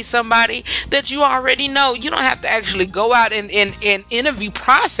it could be somebody that you already know. You don't have to actually go out and interview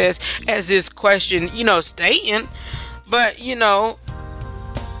process, as this question, you know, stating, but, you know,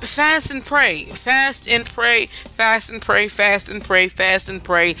 fast and pray, fast and pray, fast and pray, fast and pray, fast and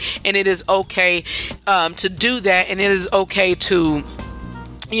pray. And it is okay to do that, and it is okay to,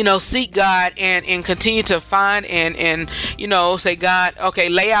 you know, seek God and continue to find and you know, say, God, okay,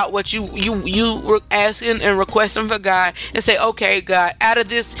 lay out what you were asking and requesting for God, and say, okay, God, out of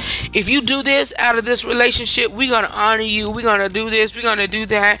this, if you do this, out of this relationship, we're going to honor you, we're going to do this, we're going to do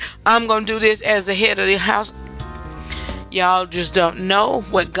that, I'm going to do this as the head of the house. Y'all just don't know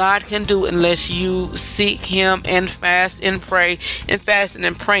what God can do unless you seek him and fast and pray. And fasting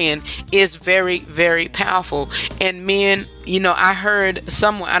and praying is very, very powerful. And men, you know, I heard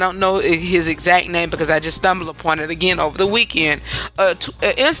someone, I don't know his exact name because I just stumbled upon it again over the weekend, an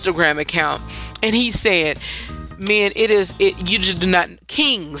Instagram account. And he said, men, you just do not,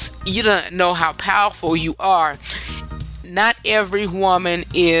 kings, you don't know how powerful you are. Not every woman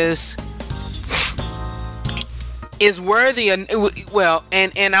is worthy, and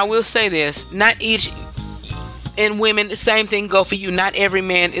I will say this, not each, and women, the same thing go for you. Not every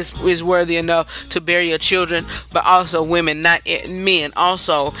man is worthy enough to bear your children, but also women, not men.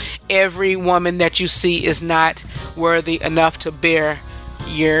 Also, every woman that you see is not worthy enough to bear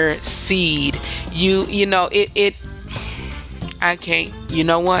your seed. You know, I can't, you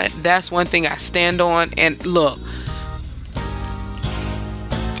know what? That's one thing I stand on. And look,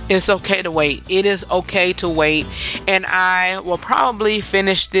 it's okay to wait. It is okay to wait. And I will probably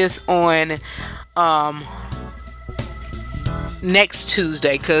finish this on next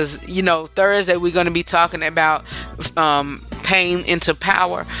Tuesday, because, you know, Thursday we're going to be talking about pain into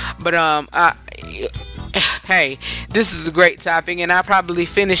power. But hey, this is a great topic, and I'll probably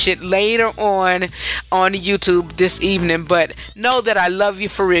finish it later on YouTube this evening. But know that I love you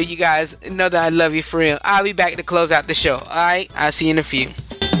for real, you guys. Know that I love you for real. I'll be back to close out the show. All right, I'll see you in a few.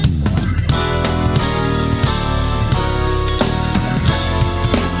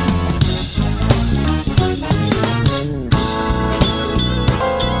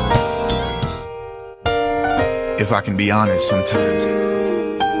 If I can be honest, sometimes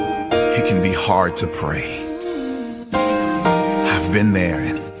it can be hard to pray. I've been there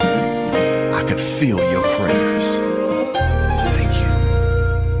and I could feel your prayers. Thank you.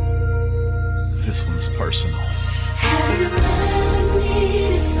 This one's personal. Have you ever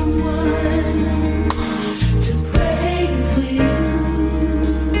needed someone to pray for you?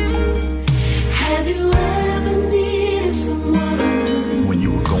 Have you ever needed someone when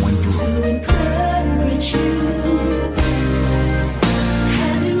you were going through to encourage you?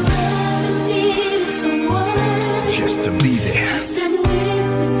 Just to be there, to stand with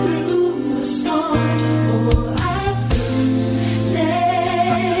me through the storm. Oh, I've been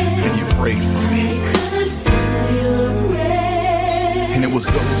there. And you prayed for me. I could feel your prayer. And it was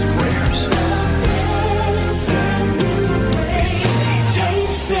those prayers that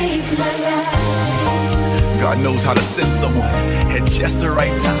saved my life. God knows how to send someone at just the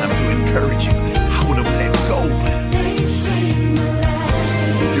right time to encourage you. I would have let go,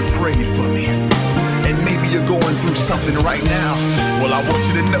 but you prayed for me. Maybe you're going through something right now. Well, I want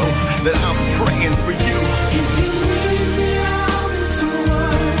you to know that I'm praying for you. If you need me, I'll be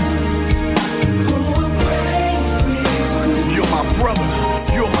someone who will pray for you. You're my brother.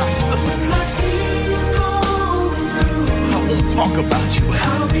 You're my sister. I see you going through. I won't talk about you, but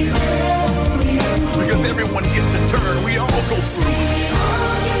I'll be there for you. Because everyone gets a turn. We all go through.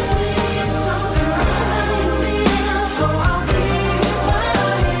 So I'll be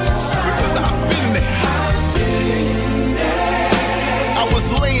because I've been there. I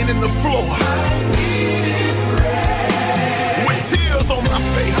was laying in the floor with tears on my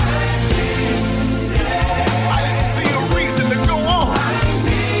face. I didn't see a reason to go on,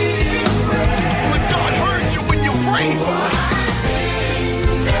 but God heard you when you prayed for me.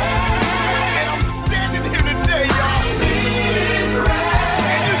 And I'm standing here today, y'all,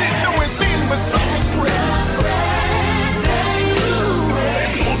 and you didn't know a thing but those prayers. They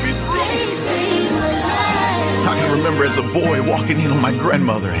pulled me through. I can remember as a boy walking in on my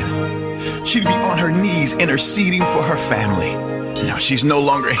grandmother, and she'd be on her knees interceding for her family. Now she's no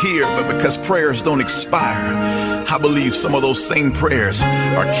longer here, but because prayers don't expire, I believe some of those same prayers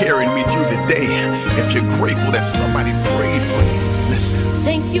are carrying me through the day. If you're grateful that somebody prayed for you, listen.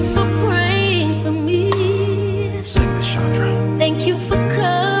 Thank you for praying for me. Sing the Chandra. Thank you for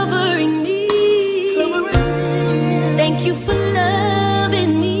covering me. Thank you for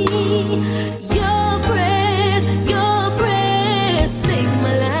loving me. Your prayers saved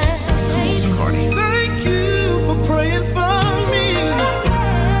my life. Thank you for praying for me.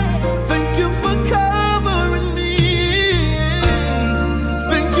 Thank you for covering me.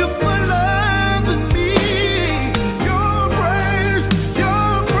 Thank you for loving me. Your prayers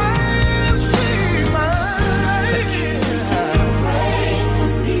saved my life.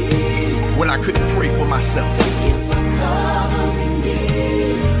 When I couldn't pray for myself,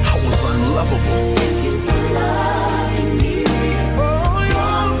 I was unlovable.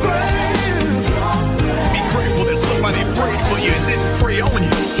 Somebody prayed for you and didn't pray on you.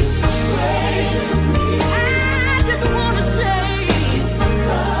 I just want to say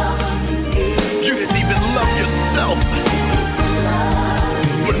you didn't even love yourself,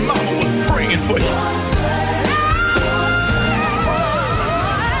 but mama was praying for you.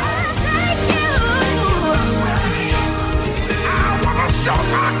 I want to show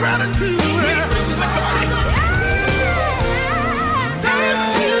my gratitude.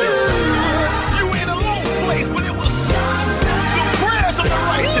 But it was the prayers of the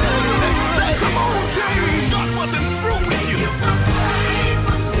righteous that said, come on, God wasn't through with you.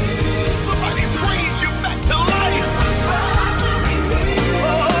 Somebody prayed you back to life.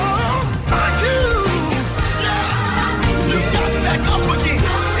 Oh, thank you. Yeah, you got back up again.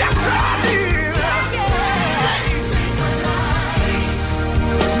 Yes, I did.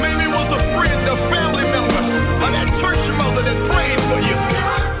 Maybe it was a friend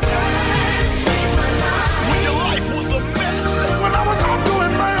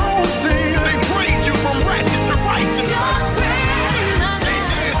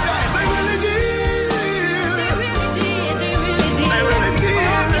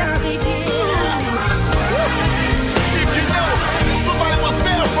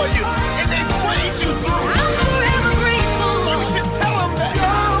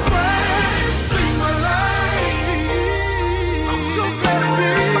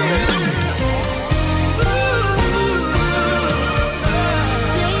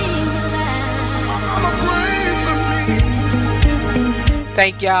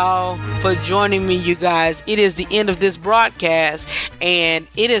Thank y'all for joining me, you guys. It is the end of this broadcast, and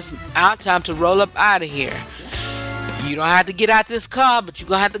it is our time to roll up out of here. You don't have to get out this car, but you're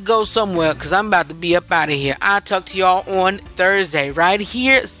going to have to go somewhere, because I'm about to be up out of here. I'll talk to y'all on Thursday, right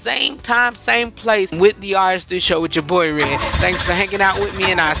here, same time, same place, with the RH3 Show with your boy Red. Thanks for hanging out with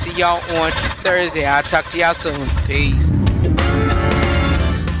me, and I'll see y'all on Thursday. I'll talk to y'all soon. Peace.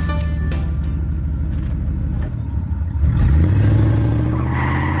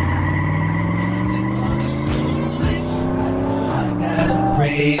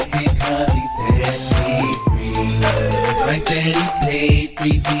 Praise because he set me free. The price that he paid,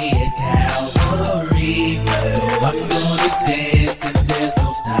 freed me at Calvary. So I'm gonna dance and there's no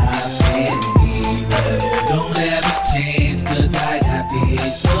stopping me. Don't have a chance 'cause I got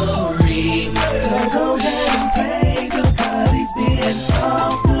victory. So go ahead and praise him 'cause he's been so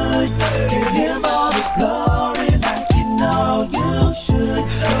good. Give him all the glory like you know you should.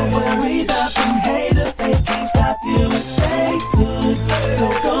 Don't worry about them haters, they can't stop you if they could. So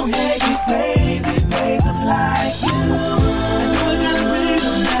go ahead, you praise him like you. I know I gotta praise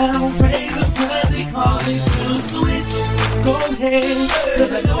him now, praise him 'cause he called me to switch. Go ahead,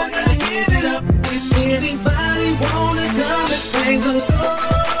 'cause I know I gotta give it up. If anybody wanna come and praise him,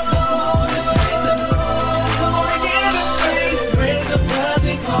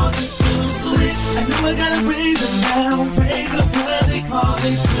 I know I gotta praise him now, praise him 'cause he called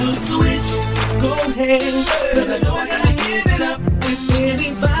me to switch. Go ahead.